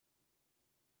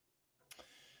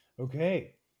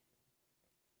Okay.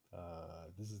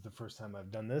 This is the first time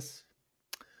I've done this,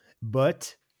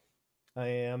 but I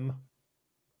am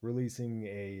releasing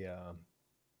a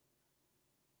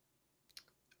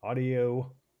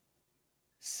audio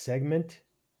segment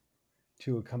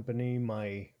to accompany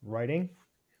my writing,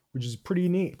 which is pretty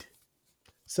neat.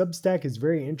 Substack is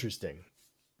very interesting.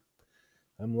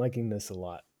 I'm liking this a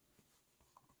lot.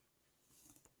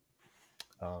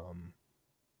 Um,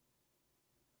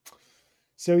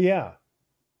 so yeah,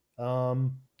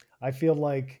 um, I feel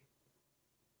like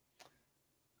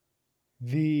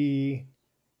the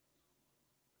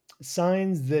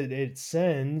signs that it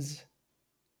sends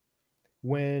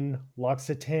when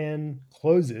L'Occitane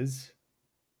closes,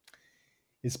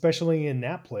 especially in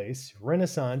that place,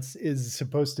 Renaissance is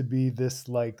supposed to be this,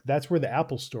 like, that's where the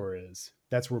Apple store is.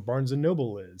 That's where Barnes and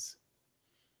Noble is.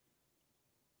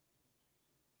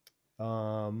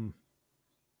 Um,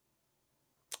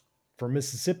 for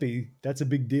Mississippi, that's a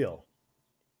big deal,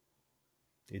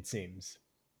 it seems.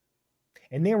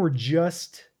 And they were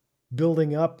just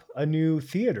building up a new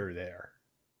theater there,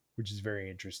 which is very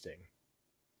interesting.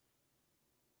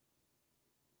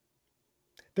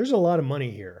 There's a lot of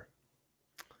money here.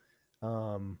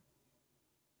 Um,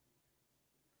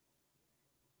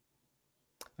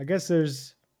 I guess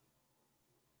there's,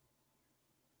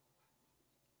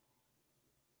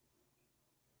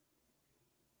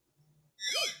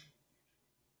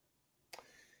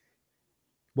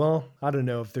 well, I don't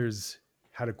know if there's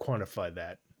how to quantify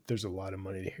that. There's a lot of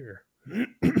money here.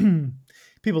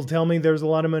 People tell me there's a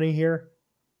lot of money here.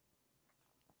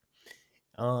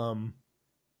 Um,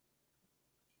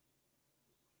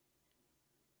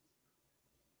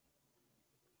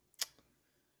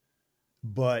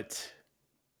 but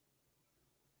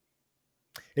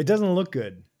it doesn't look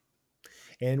good.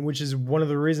 And which is one of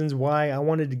the reasons why I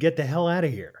wanted to get the hell out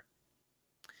of here.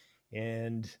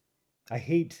 And I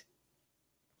hate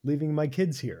leaving my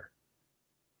kids here.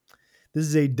 This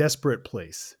is a desperate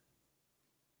place.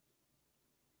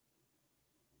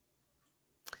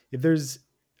 If there's,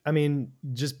 I mean,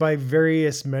 just by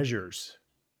various measures,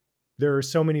 there are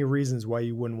so many reasons why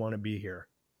you wouldn't want to be here.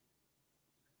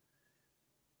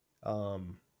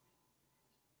 Um,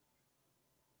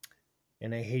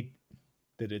 and I hate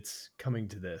that it's coming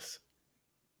to this.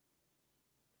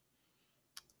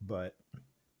 But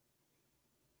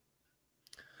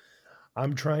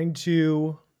I'm trying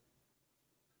to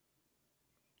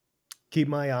keep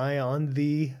my eye on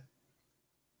the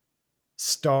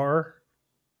star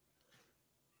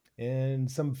and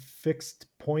some fixed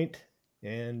point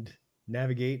and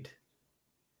navigate,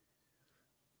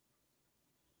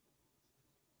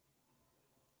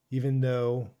 even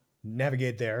though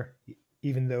navigate there,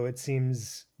 even though it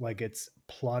seems like it's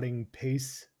plotting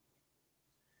pace.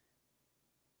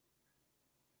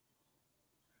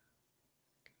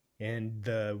 And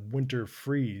the winter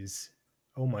freeze,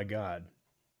 oh my God.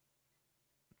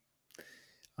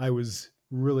 I was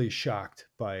really shocked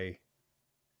by,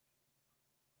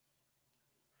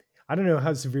 I don't know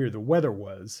how severe the weather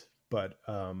was, but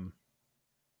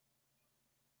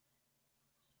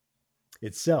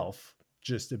itself,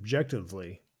 just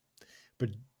objectively, but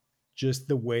just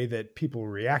the way that people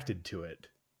reacted to it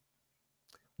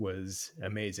was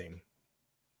amazing.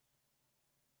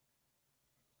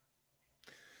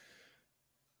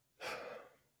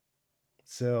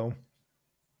 So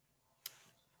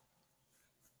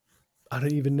I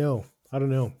don't even know. I don't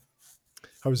know.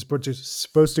 I was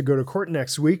supposed to go to court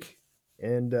next week,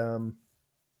 and I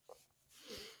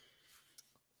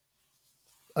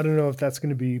don't know if that's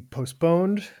going to be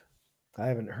postponed. I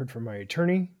haven't heard from my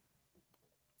attorney,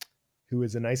 who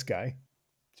is a nice guy,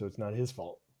 so it's not his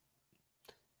fault.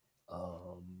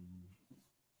 Um,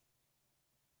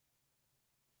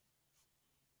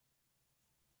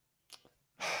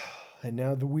 and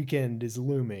now the weekend is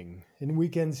looming, and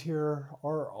weekends here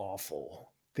are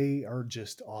awful. They are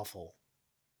just awful.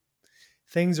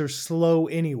 Things are slow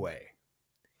anyway,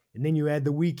 and then you add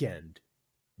the weekend,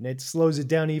 and it slows it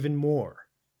down even more.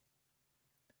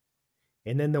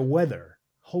 And then the weather.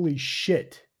 Holy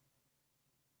shit.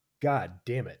 God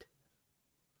damn it.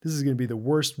 This is going to be the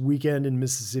worst weekend in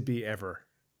Mississippi ever,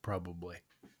 probably,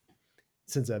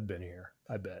 since I've been here.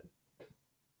 I bet.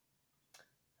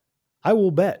 I will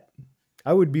bet.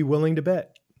 I would be willing to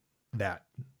bet that.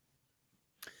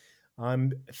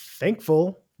 I'm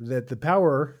thankful that the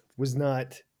power was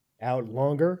not out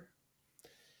longer.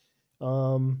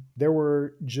 There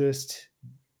were just,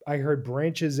 I heard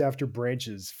branches after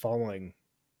branches falling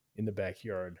in the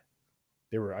backyard.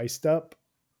 They were iced up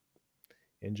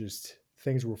and just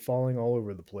things were falling all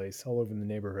over the place, all over the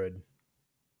neighborhood,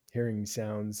 hearing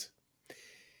sounds.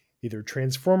 either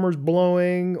transformers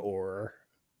blowing or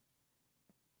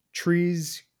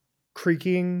trees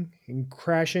creaking and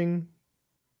crashing.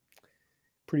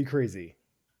 Pretty crazy.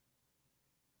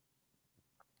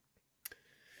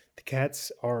 The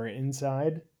cats are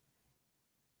inside,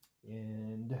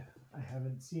 and I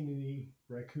haven't seen any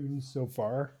raccoons so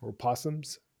far or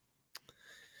possums.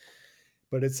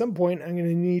 But at some point, I'm going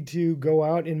to need to go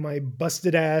out in my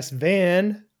busted ass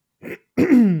van.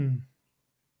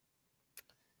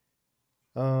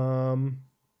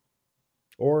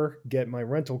 Or get my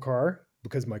rental car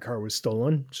because my car was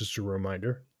stolen. Just a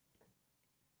reminder.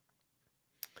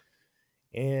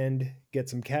 And get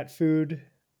some cat food,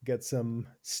 get some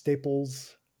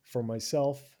staples for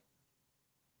myself,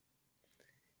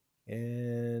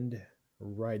 and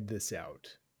ride this out.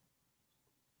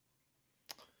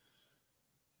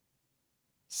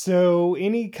 So,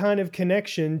 any kind of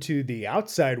connection to the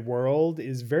outside world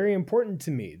is very important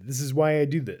to me. This is why I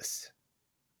do this.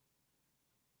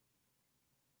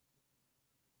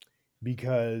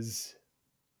 Because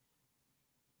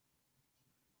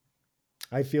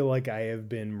I feel like I have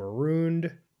been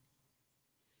marooned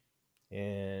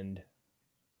and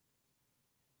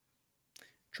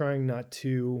trying not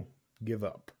to give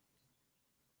up.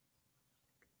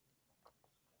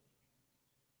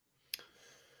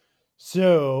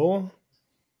 So,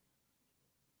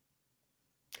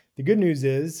 the good news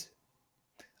is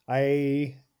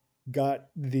I got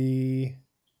the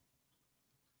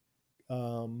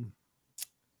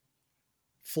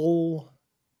full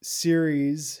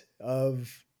series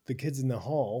of The Kids in the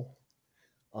Hall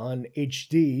on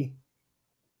HD.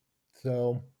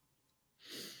 So,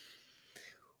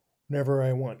 whenever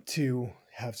I want to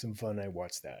have some fun, I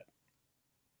watch that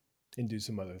and do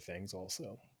some other things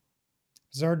also.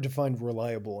 It's hard to find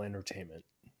reliable entertainment.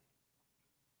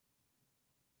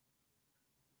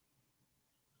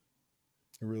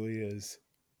 It really is.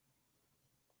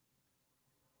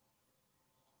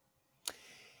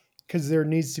 Because there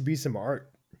needs to be some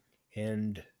art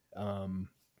and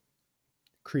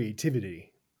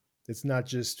creativity. It's not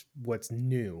just what's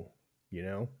new, you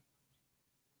know?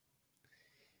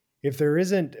 If there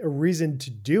isn't a reason to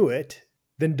do it,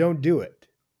 then don't do it.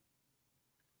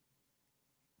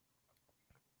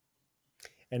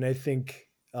 And I think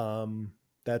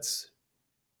that's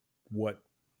what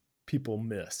people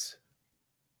miss.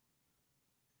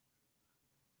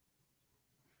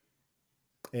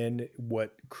 And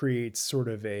what creates sort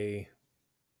of a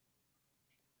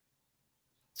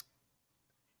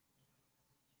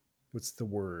what's the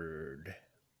word?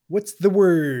 What's the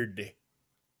word?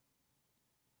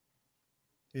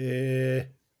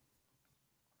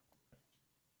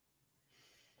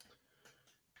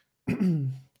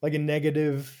 Like a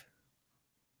negative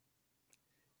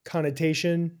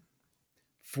connotation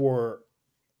for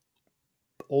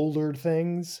older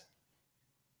things,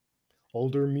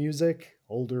 older music,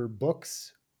 older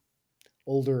books,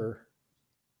 older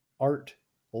art,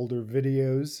 older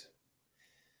videos.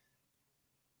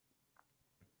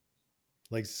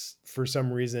 Like for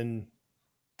some reason,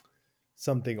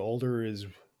 something older is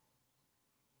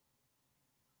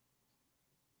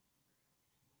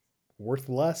worth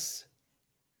less.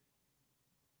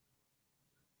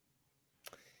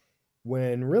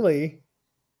 When really,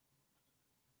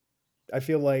 I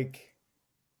feel like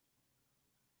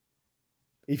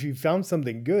if you found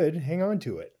something good, hang on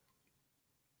to it.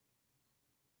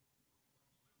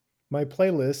 My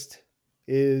playlist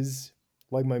is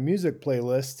like my music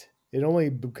playlist, it only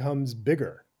becomes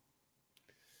bigger.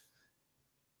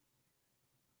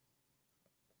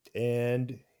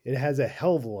 And it has a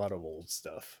hell of a lot of old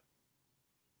stuff.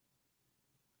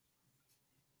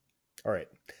 All right.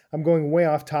 I'm going way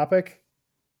off topic.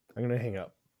 I'm going to hang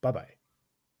up. Bye bye.